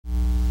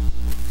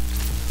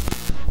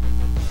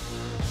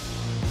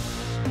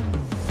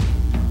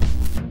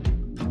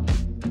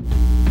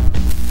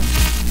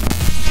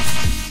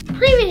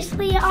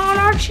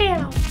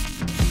channel.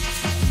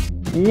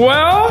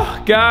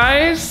 Well,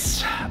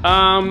 guys,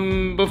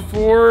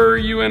 before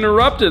you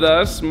interrupted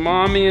us,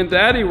 Mommy and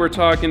Daddy were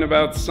talking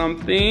about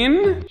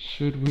something.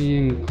 Should we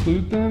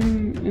include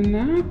them in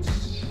that?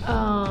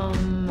 I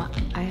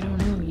don't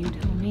know, you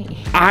tell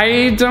me.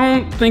 I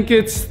don't think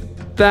it's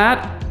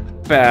that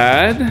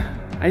bad.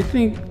 I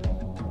think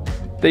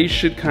they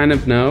should kind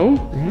of know,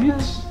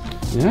 right?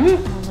 Yeah?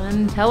 Well,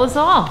 then tell us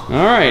all. All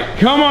right,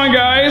 come on,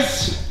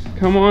 guys.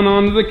 Come on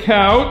onto the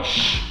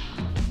couch.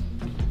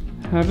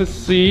 Have a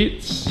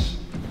seat.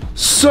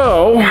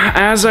 So,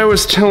 as I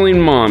was telling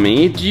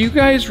Mommy, do you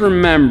guys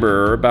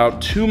remember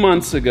about 2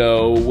 months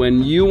ago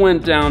when you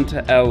went down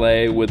to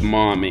LA with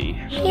Mommy?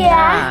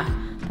 Yeah.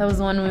 That was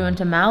the one we went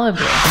to Malibu.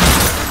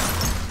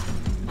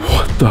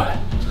 What the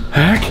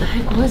heck? What the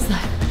heck was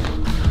that?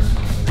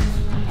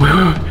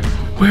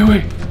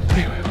 Wait.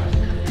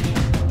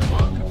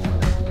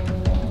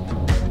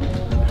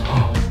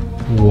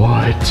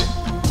 What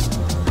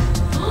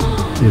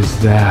is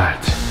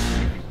that?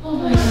 Oh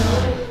my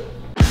god.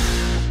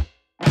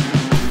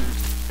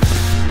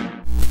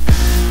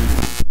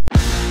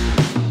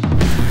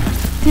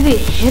 Did it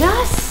hit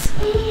us?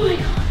 Oh my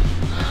god.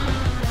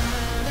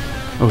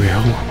 Okay,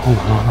 hold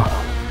on.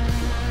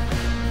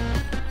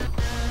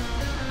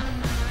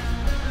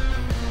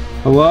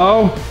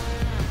 Hello?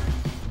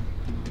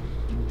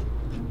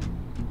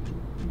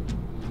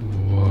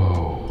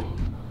 Whoa.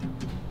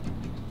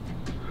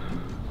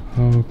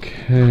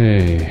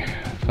 Okay.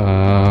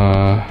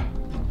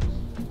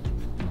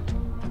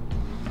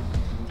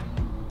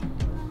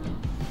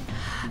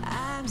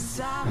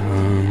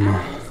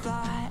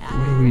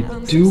 What do we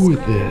do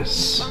with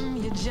this? What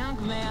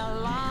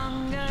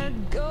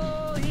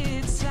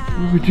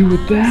do we do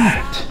with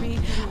that?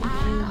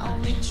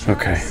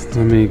 Okay,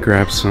 let me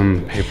grab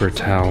some paper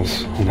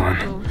towels. Hold on.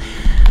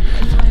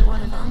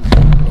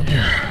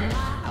 Here.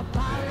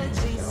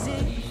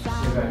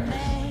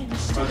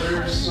 Are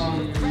there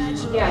some...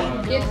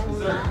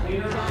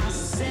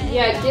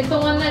 Yeah, get the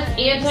one that's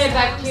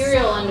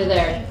antibacterial under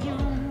there.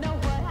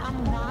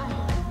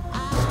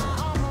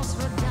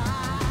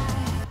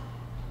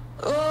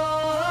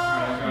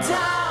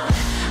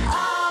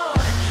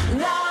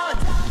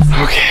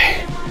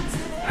 Okay.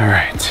 All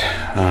right.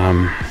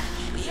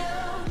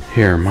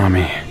 Here,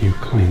 Mommy, you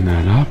clean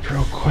that up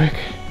real quick.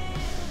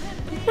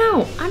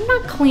 No, I'm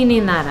not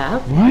cleaning that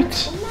up.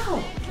 What?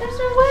 No, there's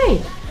no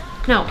way.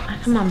 No,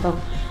 come on, Bo.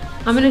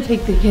 I'm gonna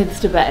take the kids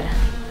to bed.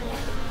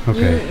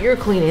 Okay. You're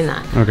cleaning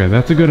that. Okay,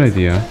 that's a good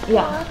idea.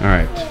 Yeah. All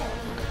right.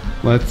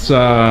 Let's,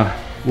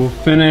 we'll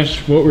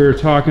finish what we were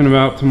talking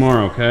about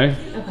tomorrow, okay?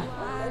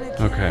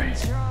 Okay.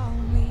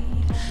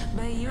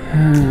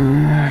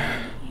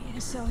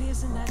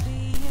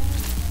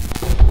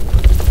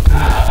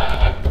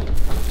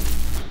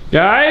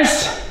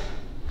 Guys,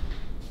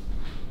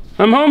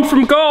 I'm home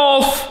from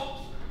golf.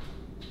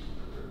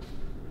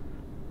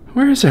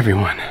 Where is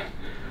everyone?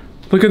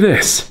 Look at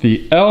this.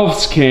 The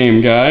elves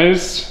came,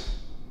 guys.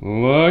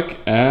 Look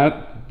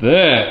at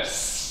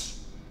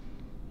this.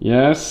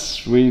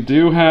 Yes, we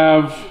do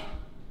have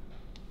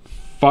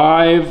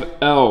 5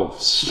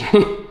 elves.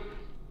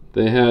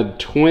 They had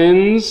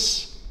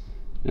twins,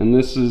 and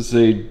this is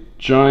a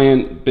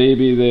giant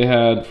baby they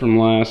had from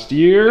last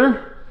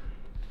year.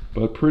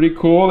 But pretty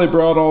cool, they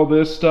brought all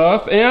this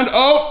stuff. And,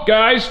 oh,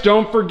 guys,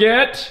 don't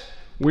forget,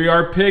 we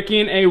are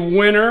picking a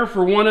winner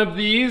for one of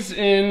these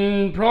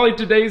in probably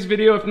today's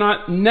video, if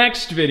not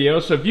next video.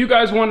 So if you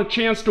guys want a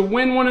chance to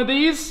win one of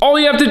these, all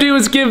you have to do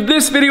is give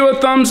this video a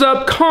thumbs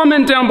up,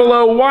 comment down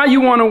below why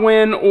you want to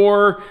win,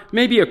 or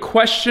maybe a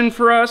question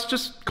for us.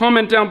 Just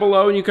comment down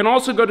below. And you can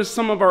also go to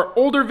some of our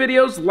older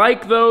videos,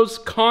 like those,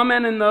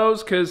 comment in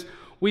those, because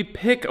we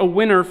pick a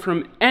winner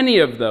from any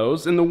of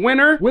those, and the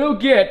winner will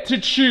get to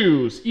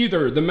choose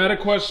either the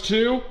MetaQuest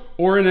 2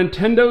 or a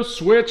Nintendo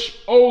Switch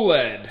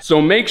OLED.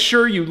 So make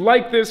sure you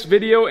like this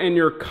video and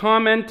you're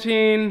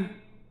commenting...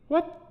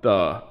 What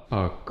the?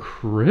 A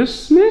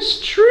Christmas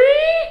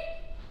tree?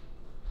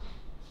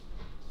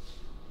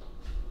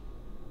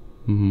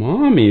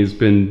 Mommy's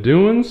been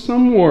doing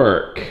some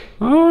work.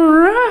 All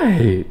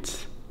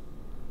right.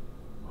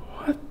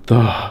 What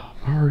the?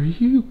 Are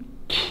you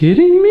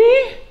kidding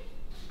me?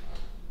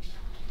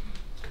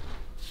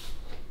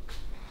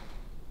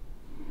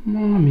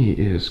 Mommy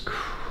is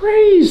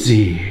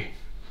crazy.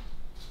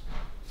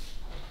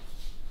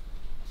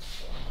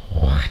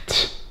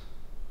 What?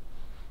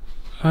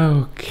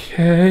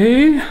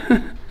 Okay.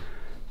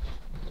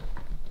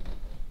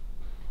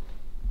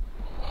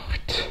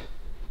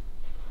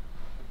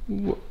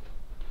 What?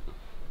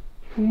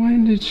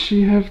 When did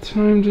she have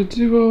time to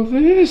do all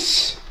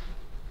this?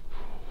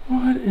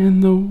 What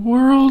in the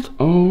world?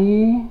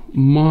 Oh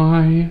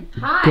my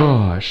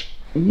gosh.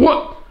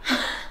 What?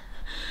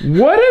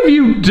 What have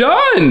you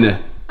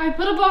done? I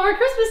put up all our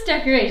Christmas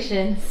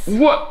decorations.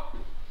 What?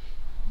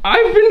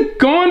 I've been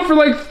gone for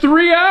like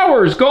 3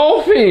 hours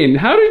golfing.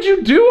 How did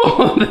you do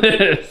all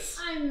this?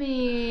 I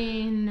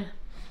mean,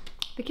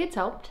 the kids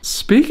helped.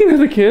 Speaking of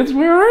the kids,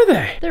 where are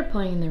they? They're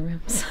playing in their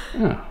rooms.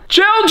 Oh.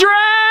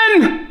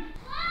 Children!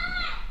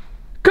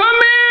 Come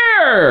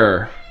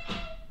here!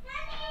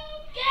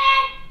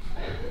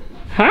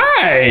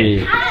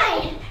 Hi!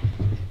 Hi!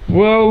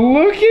 Well,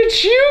 look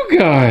at you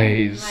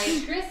guys!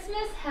 My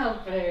Christmas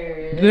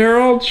helpers. They're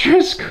all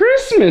just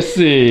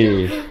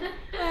Christmassy!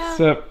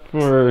 Except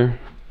for...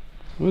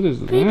 What is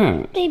that?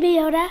 Baby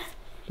Yoda.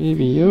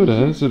 Baby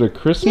Yoda? Is it a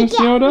Christmas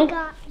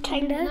Yoda?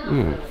 Kinda.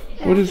 Oh.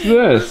 What is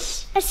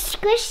this? A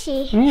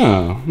squishy.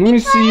 Oh, let me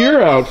see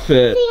your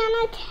outfit.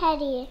 Santa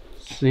teddy.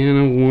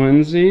 Santa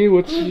onesie.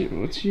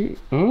 What's you?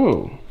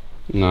 Oh,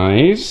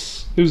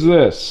 nice. Who's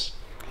this?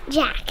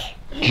 Jack.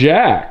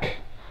 Jack.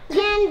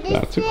 And this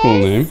That's a cool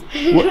name.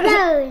 What?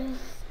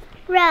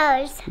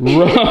 Rose.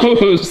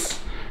 Rose.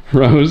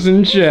 Rose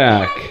and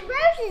Jack.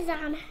 Roses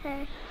on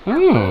her.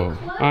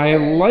 Oh, I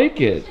like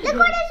it. Look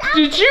what is on.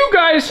 Did you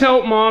guys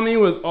help Mommy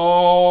with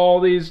all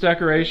these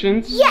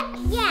decorations? Yes.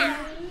 Yeah.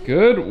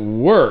 Good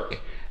work.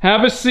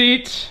 Have a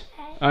seat.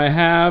 I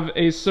have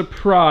a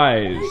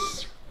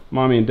surprise.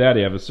 Mommy and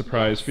Daddy have a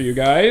surprise for you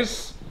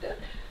guys.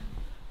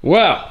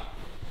 Well,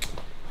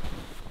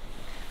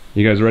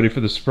 you guys ready for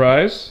the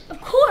surprise?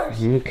 Of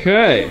course.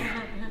 Okay.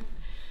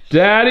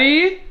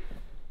 Daddy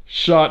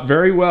shot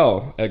very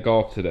well at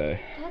golf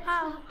today. That's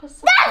not a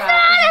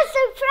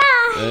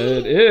surprise.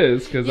 It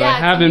is, because I Yeah, it's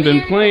a haven't been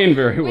miracle. playing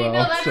very Wait, well.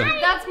 no,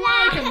 that's more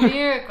like a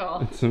miracle.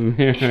 It's a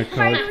miracle.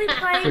 Finally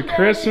It's a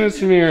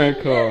Christmas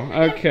miracle.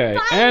 Okay,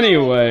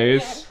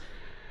 anyways.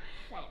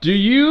 Do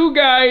you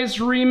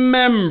guys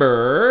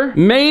remember,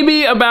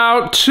 maybe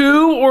about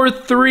 2 or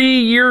 3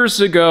 years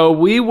ago,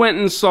 we went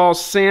and saw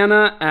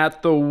Santa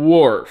at the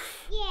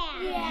wharf?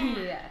 Yeah.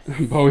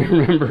 Yes. Bowie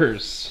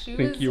remembers. She I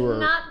think was you were.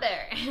 not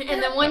there.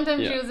 And then one time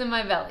she Yeah. was in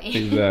my belly.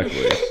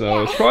 Exactly.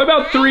 So it's probably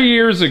about 3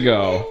 years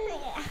ago.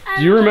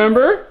 Do you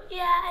remember?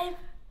 Yeah, I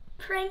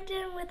pranked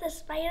him with a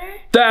spider.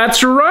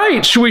 That's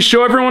right. Should we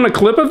show everyone a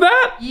clip of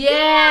that?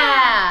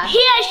 Yeah.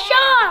 Here,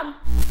 show him.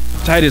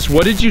 Tydus,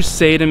 what did you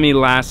say to me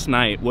last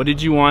night? What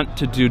did you want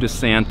to do to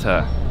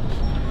Santa?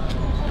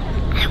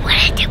 I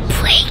wanted to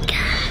prank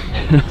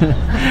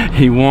him.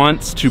 He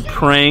wants to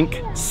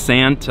prank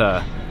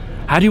Santa.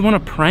 How do you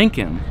want to prank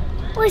him?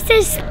 With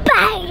a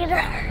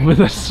spider. With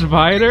a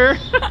spider?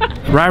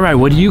 Right,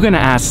 what are you gonna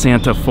ask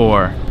Santa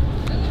for?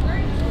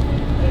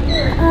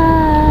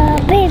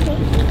 Baby.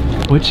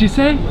 What'd she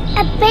say?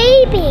 A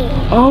baby.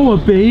 Oh, a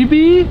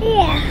baby?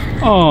 Yeah.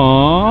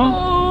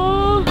 Aww.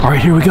 All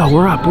right, here we go.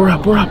 We're up.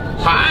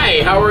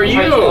 Hi, how are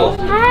you?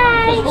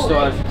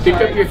 Hi. Pick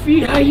up your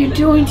feet. How you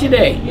doing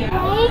today?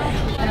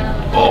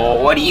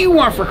 Oh, what do you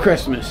want for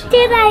Christmas?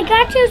 Did I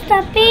got you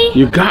something?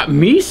 You got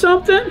me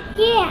something?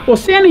 Yeah. Well,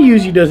 Santa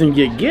usually doesn't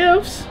get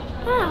gifts,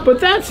 Oh. but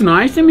that's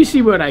nice. Let me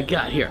see what I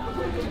got here.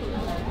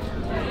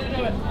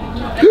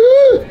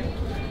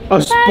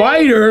 A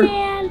spider?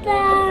 Santa.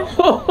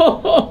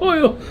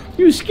 Oh,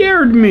 you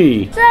scared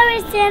me. Sorry,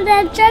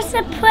 Santa. Just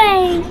a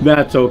prank.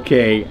 That's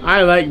okay.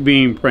 I like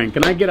being pranked.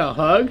 Can I get a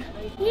hug?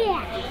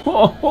 Yeah.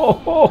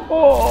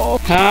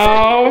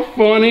 How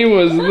funny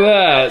was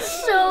that?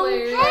 So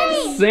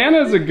hey.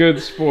 Santa's a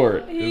good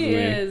sport, isn't He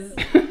is.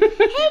 Hey, do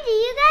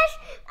you guys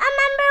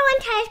remember when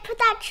Tydus put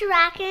that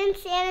tracker in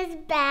Santa's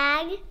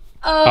bag?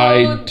 Oh,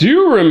 I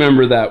do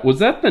remember that. Was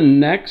that the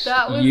next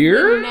that was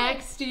year? the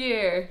next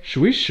year.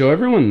 Should we show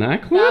everyone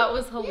that clip? That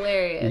was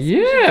hilarious.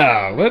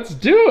 Yeah, let's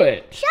do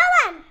it. Show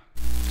him.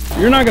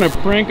 You're not gonna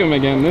prank him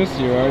again this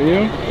year, are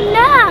you?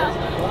 No.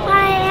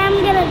 I am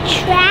gonna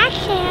track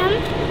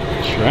him.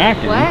 Track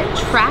him? What?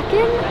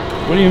 Tracking?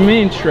 What do you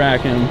mean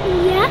track him?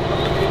 Yep.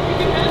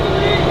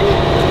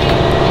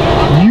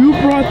 You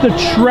brought the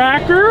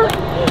tracker?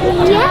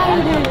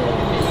 Yeah.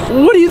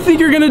 What do you think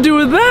you're gonna do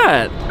with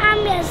that?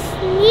 I'm gonna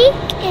sneak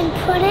and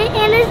put it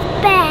in his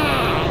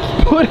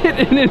bag. Put it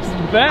in his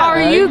bag?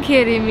 Are you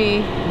kidding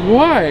me?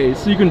 Why?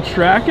 So you can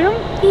track him?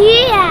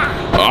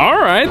 Yeah. All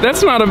right,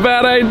 that's not a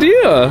bad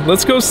idea.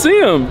 Let's go see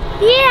him.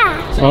 Yeah.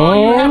 You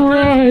have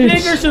been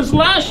bigger Alright. since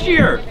last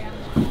year.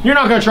 You're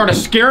not gonna try to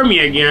scare me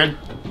again.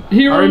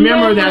 He I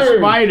remember that remembered.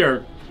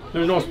 spider.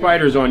 There's no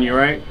spiders on you,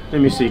 right?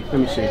 Let me see.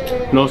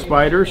 No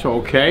spiders?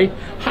 Okay.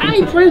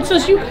 Hi,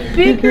 princess. You got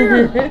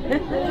bigger.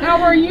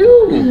 How are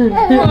you?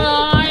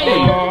 Hi.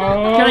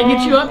 Can I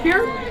get you up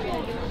here?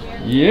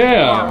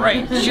 Yeah. All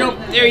right, jump.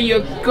 There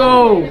you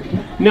go.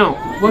 Now,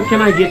 what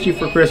can I get you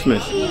for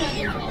Christmas? A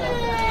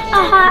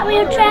Hot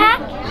Wheel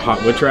track.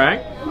 Hot Wheel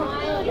track.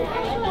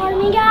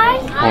 Army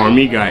guys.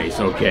 Army guys.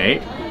 Okay.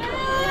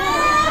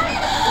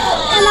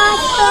 And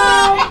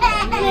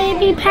also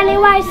maybe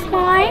Pennywise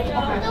slime.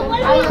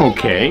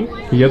 Okay.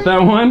 You get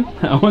that one?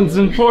 That one's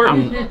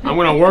important. I'm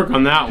gonna work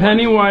on that one.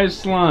 Pennywise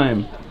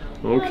slime.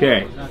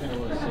 Okay.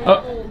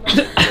 What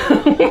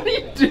are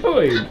you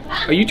doing?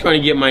 Are you trying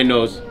to get my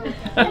nose?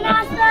 And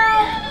also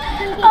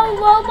a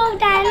Robo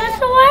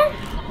dinosaur.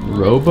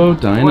 Robo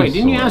dinosaur. Wait,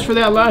 didn't you ask for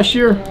that last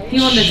year? He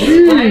wanted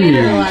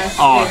spider last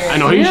Oh, year. I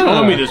know. He Yeah.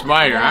 showed me the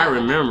spider. I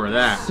remember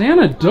that.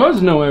 Santa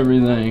does know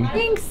everything.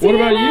 Thanks, What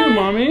about Santa. you,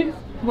 Mommy?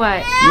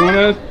 What? You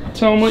wanna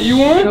tell him what you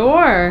want?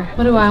 Sure.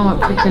 What do I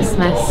want for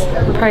Christmas?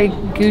 Probably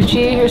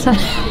Gucci or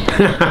something.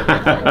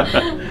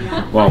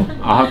 Well,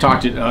 I'll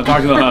talk to the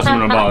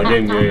husband about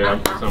getting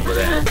some for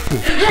that.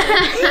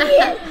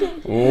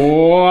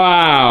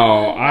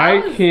 Wow,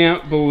 I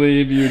can't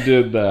believe you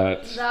did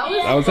that.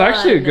 That was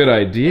actually a good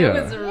idea.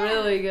 It was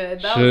really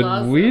good. That Should was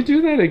awesome. we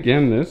do that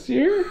again this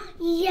year?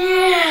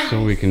 Yeah.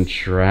 So we can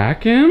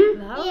track him?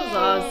 That was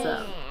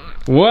awesome.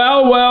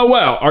 Well, well,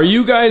 well. Are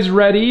you guys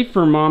ready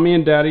for Mommy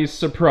and Daddy's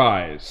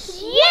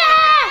surprise?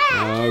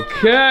 Yeah.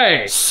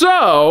 Okay.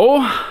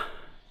 So,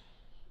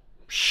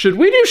 should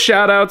we do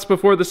shout outs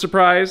before the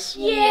surprise?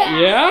 Yeah.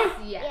 Yeah?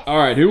 Yes. All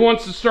right, who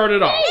wants to start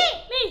it off?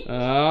 Me.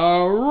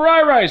 All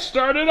right,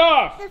 start it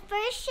off. The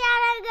first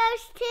shout out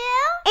goes to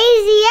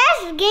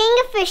AZS Gang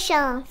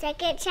Official.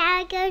 Second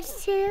shout out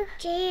goes to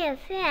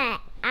JFat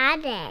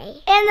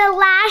Ade. And the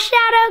last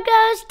shout out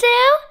goes to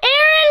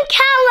Aaron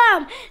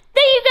Callum.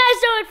 Thank you guys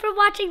so much for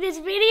watching this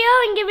video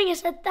and giving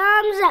us a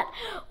thumbs up.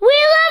 We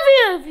love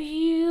you. If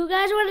you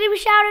guys want to be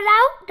shouted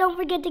out, don't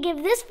forget to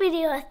give this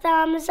video a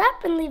thumbs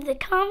up and leave the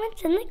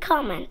comments in the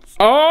comments.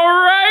 All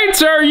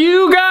right, are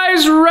you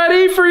guys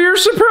ready for your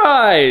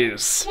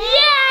surprise?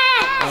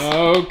 Yes!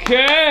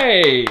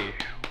 Okay.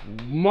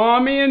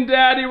 Mommy and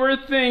Daddy were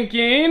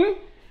thinking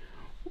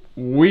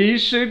we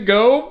should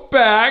go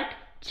back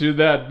to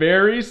that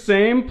very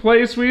same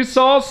place we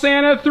saw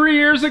Santa 3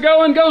 years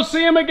ago and go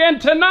see him again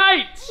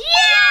tonight.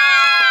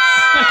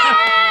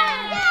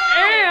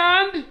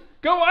 Yeah! And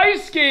go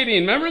ice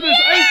skating. Remember there's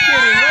ice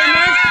skating right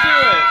next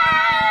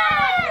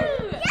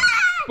to it.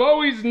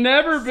 Bowie's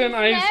never been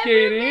ice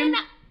skating.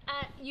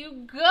 You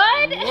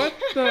good? What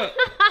the?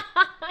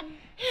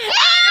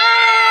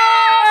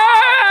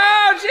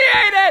 Oh, she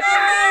ate it! Oh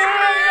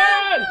my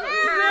God!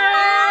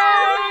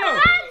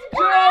 No!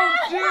 Don't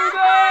do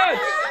that!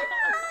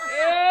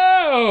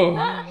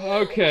 Ew!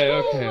 Okay,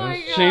 okay, my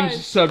let's change the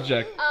gosh.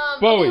 subject.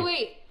 Bowie. Okay,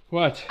 wait.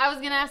 What? I was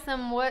gonna ask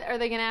them, what are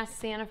they gonna ask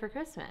Santa for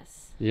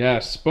Christmas?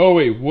 Yes,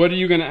 Bowie, what are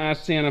you gonna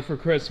ask Santa for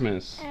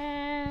Christmas?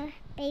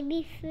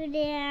 Baby food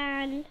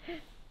and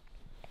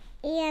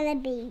a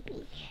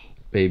baby.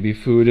 Baby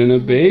food and a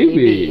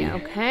baby.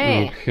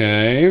 Okay.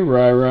 Okay,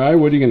 Rai,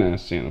 what are you gonna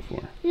ask Santa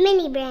for?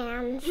 Mini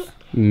brands.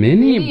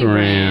 Mini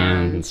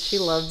brands. She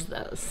loves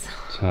those.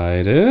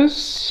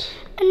 Tydus.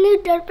 A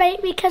new dirt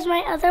bike because my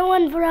other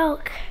one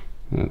broke.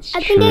 That's I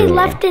true. think I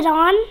left it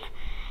on.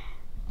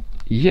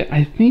 Yeah,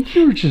 I think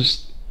you were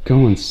just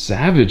going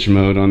savage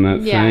mode on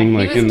that thing,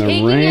 like in the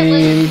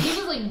rain. He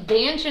was like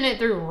banching it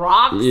through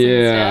rocks and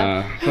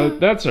Yeah, stuff. but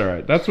that's all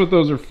right. That's what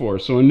those are for.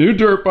 So a new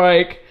dirt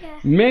bike,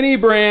 mini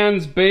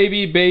brands,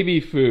 baby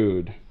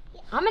food.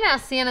 I'm gonna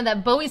ask Santa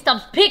that Bowie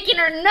stops picking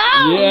her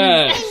nose.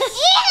 Yes,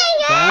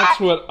 that's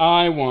what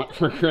I want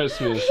for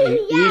Christmas, and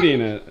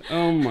eating it.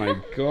 Oh my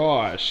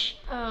gosh.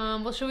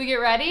 Well, should we get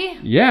ready?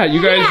 Yeah,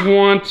 you guys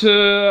want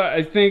to,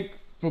 I think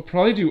we'll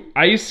probably do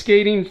ice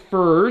skating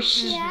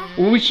first. Yeah.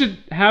 Well, we should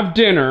have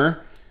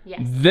dinner, Yes.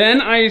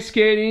 then ice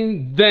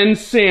skating, then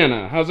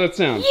Santa. How's that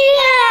sound?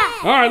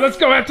 Yeah! All right, let's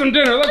go have some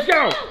dinner. Let's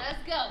go.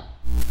 Let's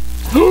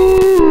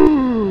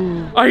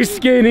go. Ice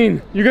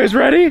skating. You guys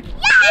ready?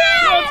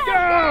 Yeah! Let's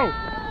go.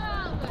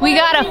 We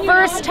got a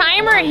first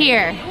timer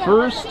here.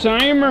 First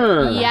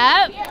timer.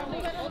 Yep.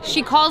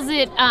 She calls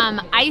it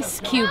ice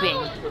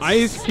cubing.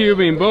 Ice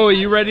cubing. Bowie,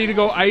 you ready to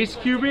go ice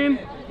cubing?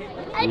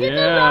 I did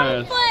the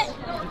wrong foot.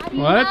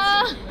 What?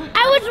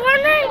 I was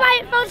wondering why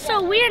it felt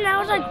so weird, and I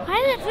was like,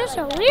 why does it feel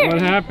so weird?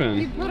 What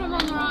happened? Put him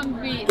on the wrong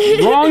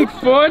feet. Wrong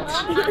foot?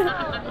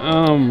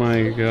 Oh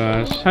my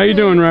gosh. How you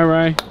doing,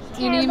 Rai?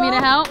 Do you need me to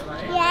help?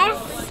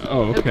 Yes.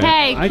 Oh, okay.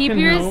 Okay, I keep can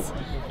yours. help.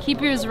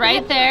 Keep yours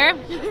right there.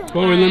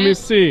 Bowie, let me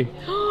see.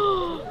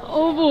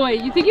 Oh boy,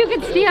 you think you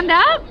can stand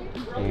up?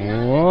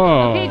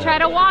 Whoa. Okay, try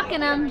to walk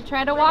in them.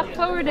 Try to walk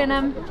forward in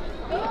them.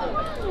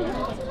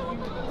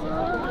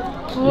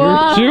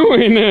 You're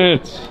doing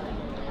it.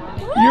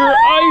 You're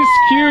ice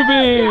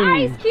cubing.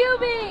 Ice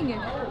cubing.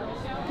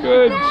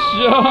 Good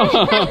job.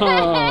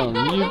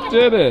 You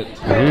did it.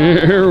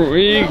 Here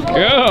we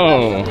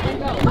go.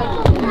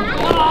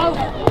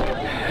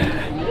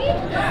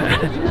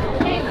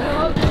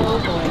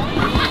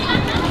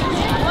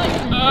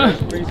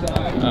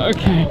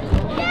 Okay.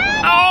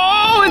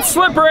 Oh, it's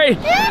slippery.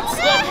 It's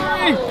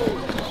slippery.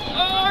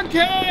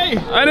 Okay.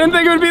 I didn't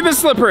think it would be this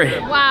slippery.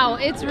 Wow,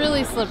 it's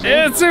really slippery.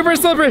 It's super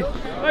slippery.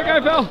 That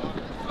guy fell.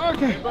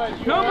 Okay,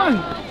 come on.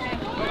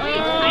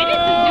 Tydus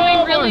is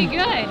doing really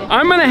good.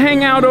 I'm gonna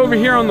hang out over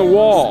here on the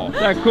wall. Is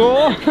that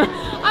cool?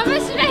 I'm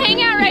just gonna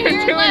hang out right You're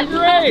here. doing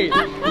great.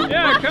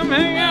 Yeah, come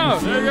hang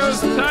out. There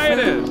goes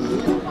Tydus.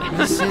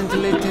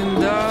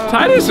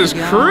 Tydus is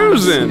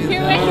cruising.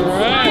 Here, wait, All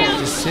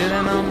right.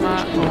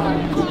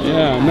 smile.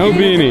 Yeah, no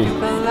beanie.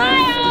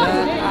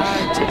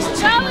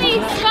 Bowie,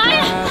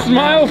 smile.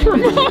 Smile for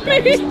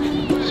mommy.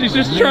 She's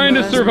just trying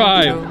to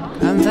survive.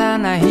 And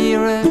then I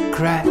hear a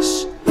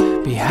crash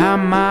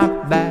behind my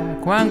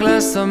back. One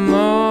glass of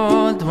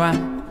mulled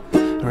wine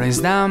rains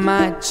down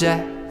my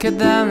jacket.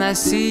 Then I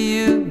see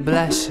you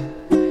blushing.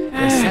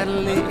 And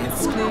suddenly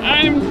it's clear.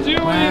 I'm doing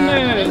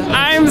it.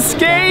 I'm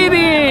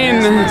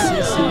skating.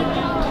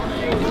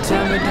 You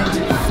tell me, don't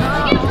you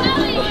find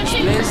this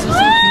place is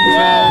looking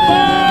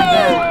crowded, and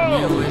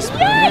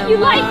You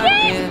like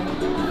it?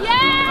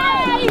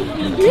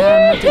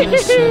 You're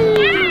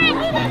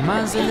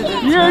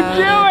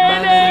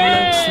doing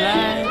it!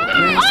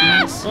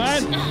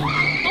 What?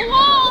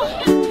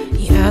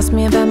 You asked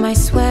me about my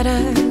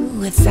sweater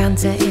with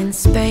Santa in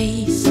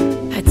space.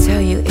 I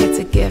tell you it's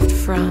a gift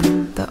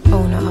from the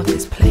owner of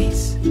this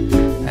place.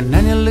 And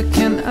then you're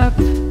looking up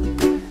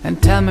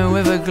and tell me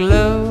with a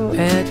glow,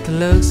 it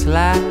looks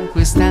like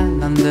we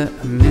stand under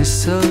a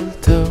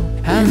mistletoe.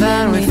 And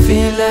then we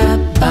feel a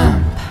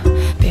bump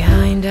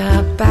Behind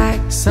our back,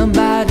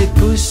 somebody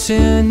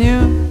pushing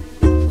you,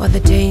 or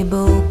the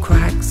table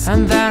cracks.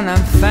 and then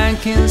I'm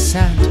thanking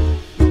Santa,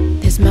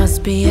 This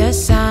must be a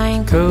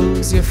sign.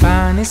 'cause your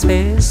funny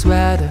space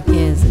sweater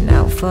Is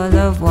now full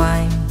of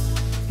wine.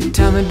 You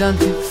tell me, don't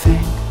you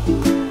think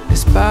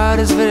this part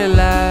is very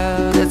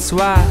loud? That's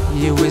why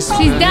you whisper.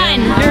 She's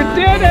done. You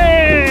did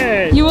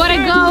it! You want to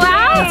go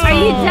out? Are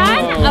you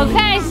done?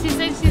 Okay, she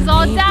said she's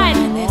all done.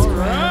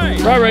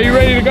 Right, are you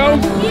ready to go?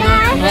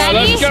 Yeah.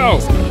 Ready? Let's go.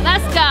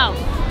 Let's go.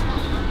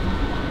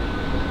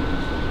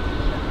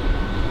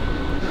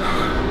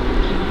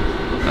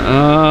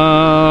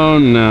 Oh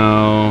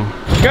no.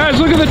 Guys,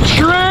 look at the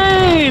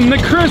train! The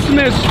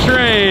Christmas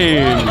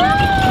train!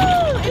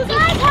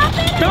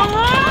 Come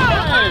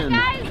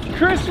on!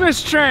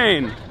 Christmas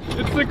train!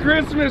 It's the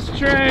Christmas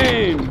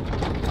train!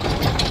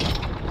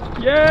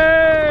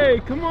 Yay!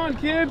 Come on,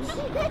 kids!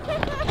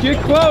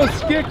 Get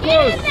close, get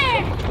close!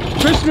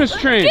 Christmas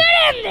train!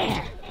 Get in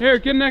there! Here,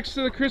 get next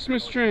to the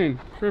Christmas train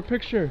for a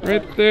picture.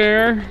 Right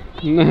there.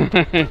 Nice.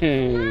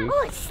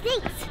 Oh, it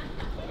stinks.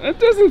 That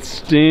doesn't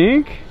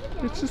stink.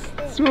 It just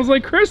smells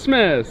like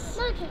Christmas.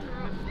 Look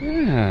at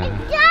Yeah. it.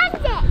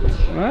 Does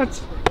it?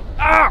 That's.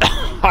 Ah!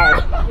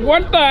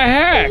 What the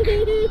heck?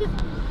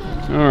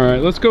 All right,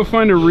 let's go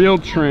find a real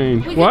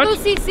train. We What? can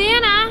go see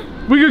Santa.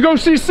 We could go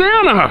see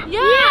Santa.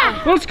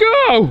 Yeah. Let's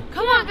go.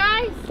 Come on,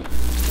 guys.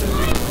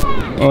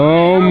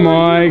 Oh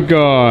my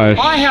gosh.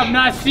 I have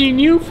not seen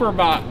you for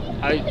about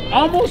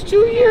almost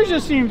 2 years,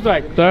 it seems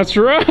like. That's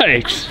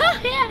right.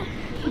 Yeah.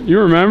 You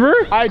remember?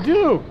 I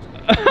do.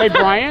 Hey,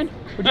 Brian,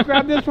 would you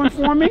grab this one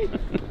for me?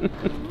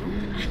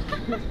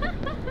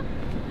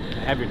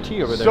 Have your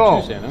tea over there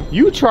too, Santa.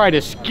 You tried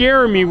to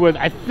scare me with,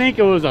 I think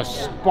it was a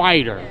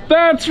spider.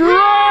 That's right.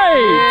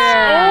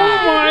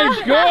 Oh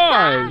my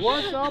gosh.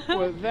 What's up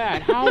with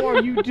that? How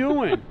are you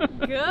doing?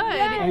 Good.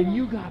 And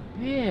you got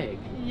big.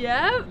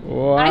 Yep.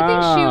 Wow. I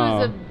think she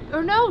was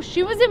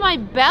she was in my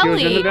belly. She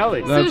was in the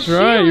belly. So That's she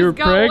right, you were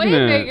got way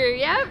pregnant. bigger.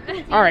 Yep.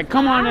 All right,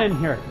 come on in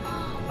here.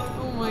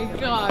 Oh my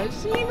gosh.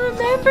 She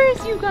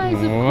remembers you guys,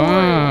 of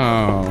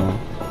Wow.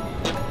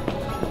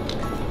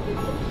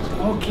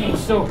 Okay,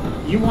 so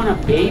you want a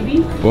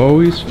baby?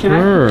 Bowie's Can I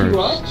pick you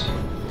up? first.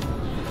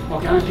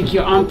 Okay, I'm gonna pick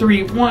you on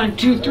 3. 1,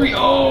 2, 3.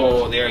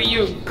 Oh, there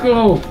you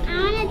go.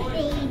 I want a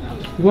baby.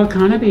 What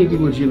kind of baby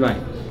would you like?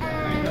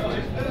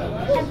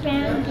 A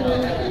brown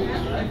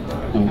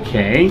baby.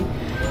 Okay.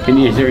 And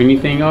is there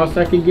anything else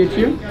I can get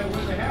you?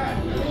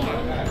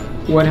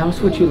 What else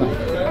would you like?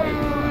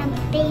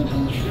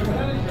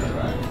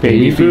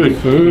 Baby food. Baby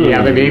food.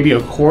 Yeah, the baby,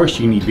 of course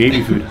you need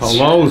baby food.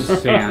 Hello,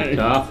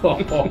 Santa.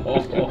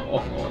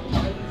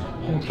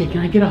 Okay, can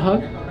I get a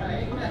hug?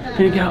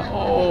 Can I get a,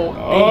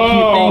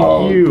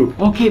 thank you.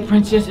 Okay,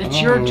 princess, it's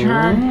your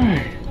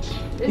turn.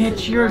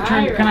 It's your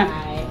turn.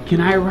 Can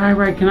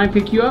I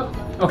pick you up?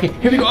 Okay,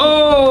 here we go.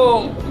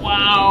 Oh,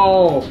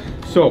 wow.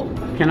 So,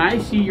 can I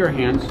see your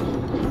hands?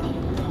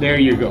 There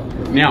you go.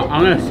 Now,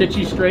 I'm gonna sit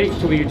you straight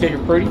so we can take a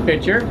pretty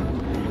picture.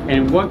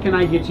 And what can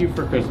I get you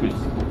for Christmas?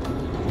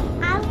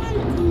 I want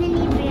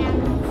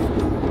minivans.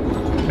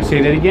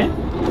 Say that again.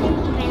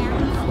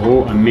 Minivans.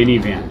 Oh, a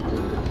minivan.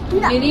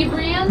 Mini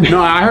brand?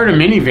 No, I heard a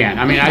minivan.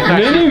 I mean, I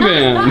thought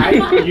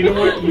Minivan. you know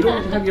what? You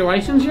don't have your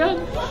license yet?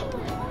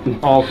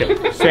 Oh,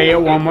 okay. Say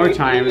it one more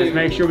time. Let's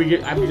make sure we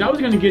get. I was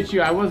going to get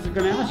you. I was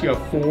going to ask you a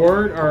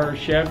Ford or a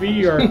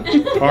Chevy or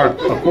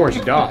of course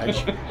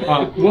Dodge.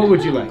 What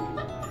would you like?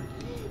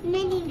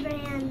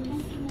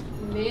 Minivans.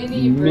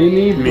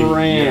 Mini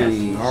brand.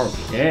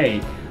 Yes.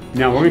 Okay.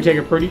 Now we're going to take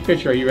a pretty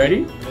picture. Are you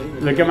ready?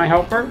 Look at my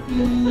helper.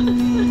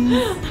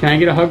 Can I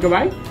get a hug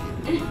goodbye?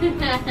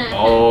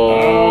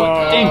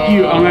 Oh, thank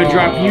you. I'm going to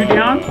drop you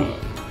down.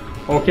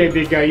 Okay,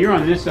 big guy, you're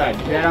on this side.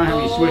 Dad, I'm going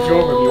to have you switch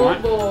over if you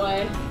want.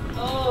 Boy.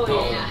 Oh,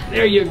 yeah.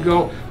 There you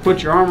go.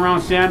 Put your arm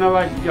around Santa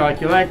like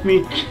you like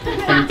me.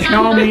 And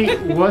tell me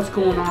what's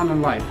going on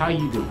in life. How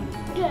you doing?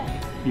 Good.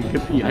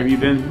 Have you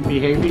been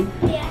behaving?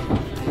 Yeah.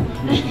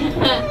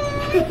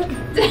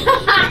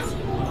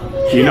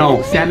 You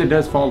know, Santa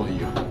does follow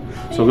you.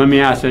 So let me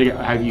ask you,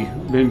 have you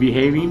been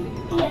behaving?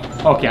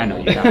 Yes. Okay, I know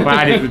you have. But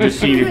I just was just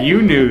seeing if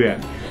you knew that.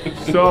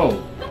 So,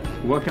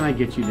 what can I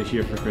get you this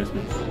year for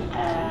Christmas?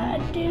 A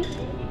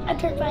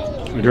dirt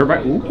bike. A dirt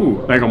bike?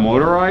 Ooh, like a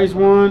motorized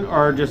one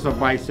or just a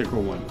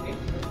bicycle one?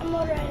 A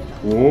motorized.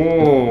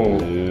 Whoa.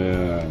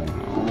 Yeah.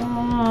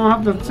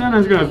 Oh,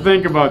 Santa's going to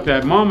think about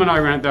that. Mom and I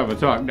are going to have a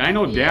talk. I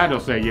know Dad will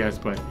say yes,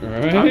 but I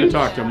have to Right?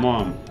 talk to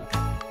Mom.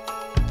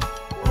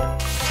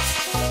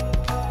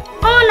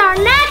 On our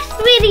next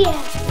video.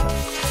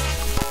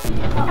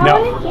 I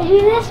want to give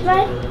you this,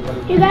 but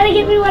you gotta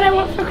give me what I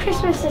want for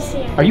Christmas this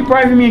year. Are you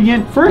bribing me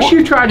again? First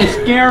you tried to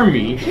scare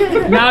me,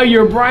 now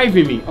you're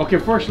bribing me. Okay,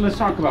 first let's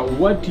talk about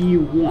what do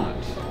you want?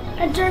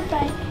 A dirt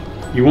bike.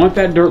 You want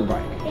that dirt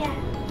bike? Yeah.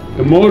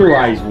 The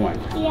motorized one?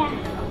 Yeah.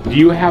 Do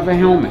you have a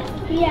helmet?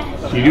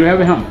 Yes. You do have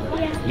a helmet?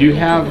 Yeah. Do you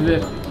have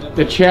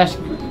the chest?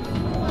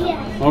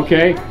 Yes.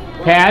 Okay.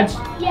 Pads?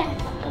 Yes.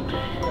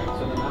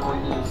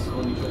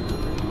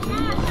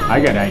 I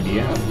got an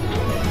idea.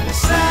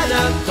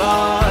 Santa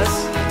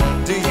Claus,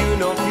 do you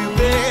know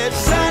Cupid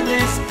sent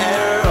his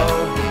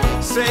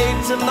arrow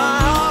straight to my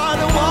heart,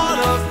 a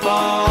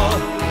waterfall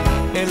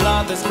in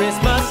love this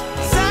Christmas?